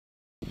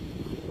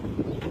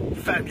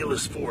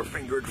Fabulous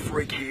four-fingered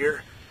freak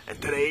here,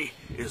 and today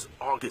is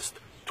August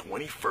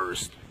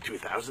 21st,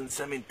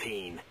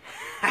 2017.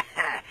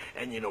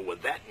 And you know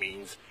what that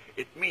means?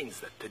 It means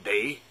that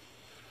today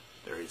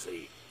there is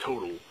a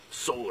total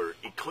solar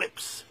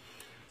eclipse.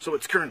 So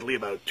it's currently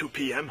about 2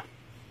 p.m.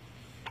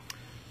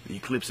 The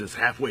eclipse is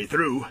halfway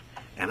through,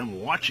 and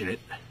I'm watching it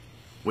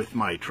with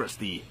my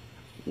trusty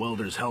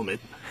welder's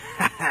helmet.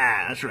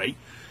 That's right.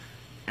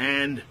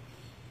 And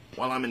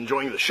while I'm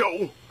enjoying the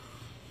show,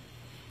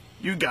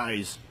 you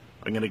guys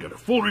are going to get a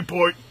full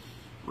report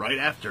right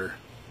after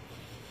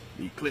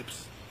the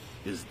eclipse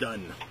is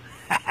done.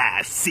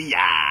 See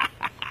ya!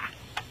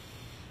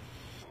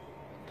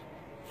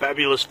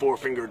 Fabulous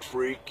four-fingered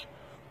freak.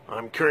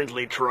 I'm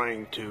currently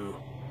trying to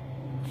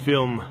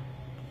film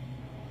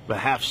the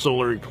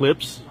half-solar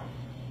eclipse.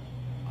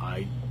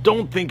 I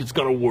don't think it's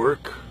going to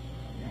work.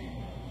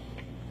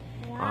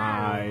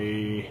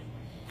 I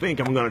think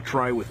I'm going to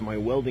try with my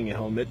welding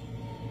helmet.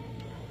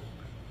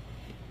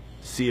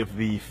 See if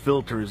the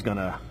filter is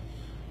gonna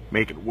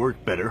make it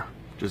work better.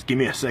 Just give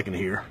me a second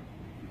here.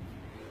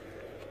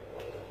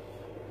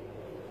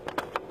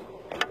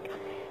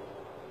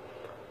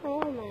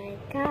 Oh my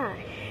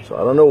gosh. So I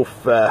don't know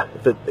if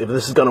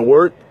this is gonna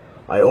work.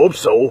 I hope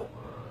so.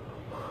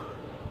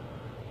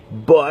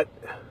 But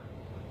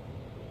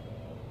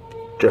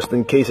just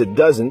in case it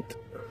doesn't,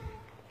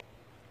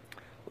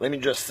 let me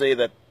just say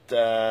that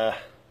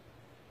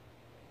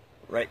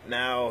right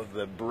now,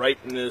 the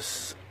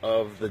brightness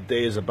of the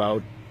day is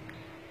about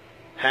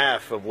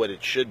half of what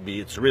it should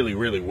be. It's really,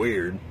 really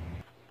weird.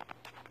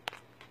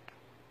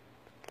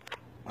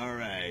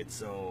 Alright,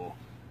 so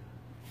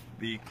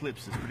the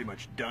eclipse is pretty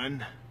much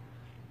done.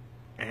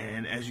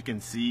 And as you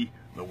can see,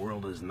 the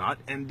world is not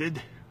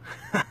ended.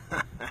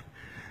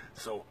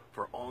 So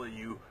for all of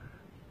you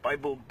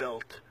Bible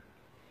Belt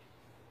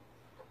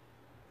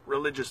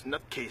religious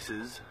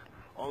nutcases,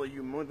 all of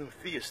you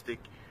monotheistic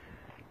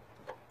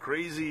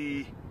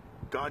crazy,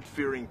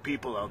 God-fearing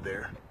people out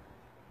there,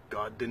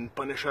 God didn't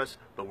punish us,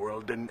 the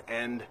world didn't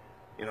end,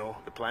 you know,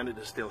 the planet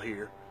is still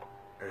here,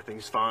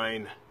 everything's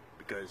fine,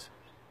 because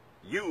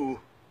you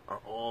are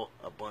all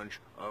a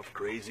bunch of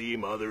crazy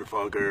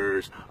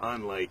motherfuckers,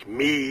 unlike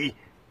me,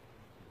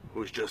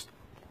 who's just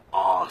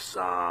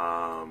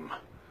awesome.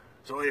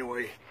 So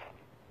anyway,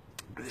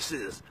 this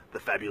is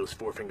the Fabulous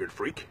Four-Fingered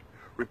Freak,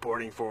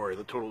 reporting for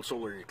the total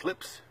solar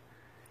eclipse,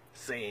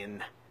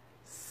 saying,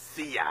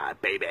 see ya,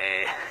 baby.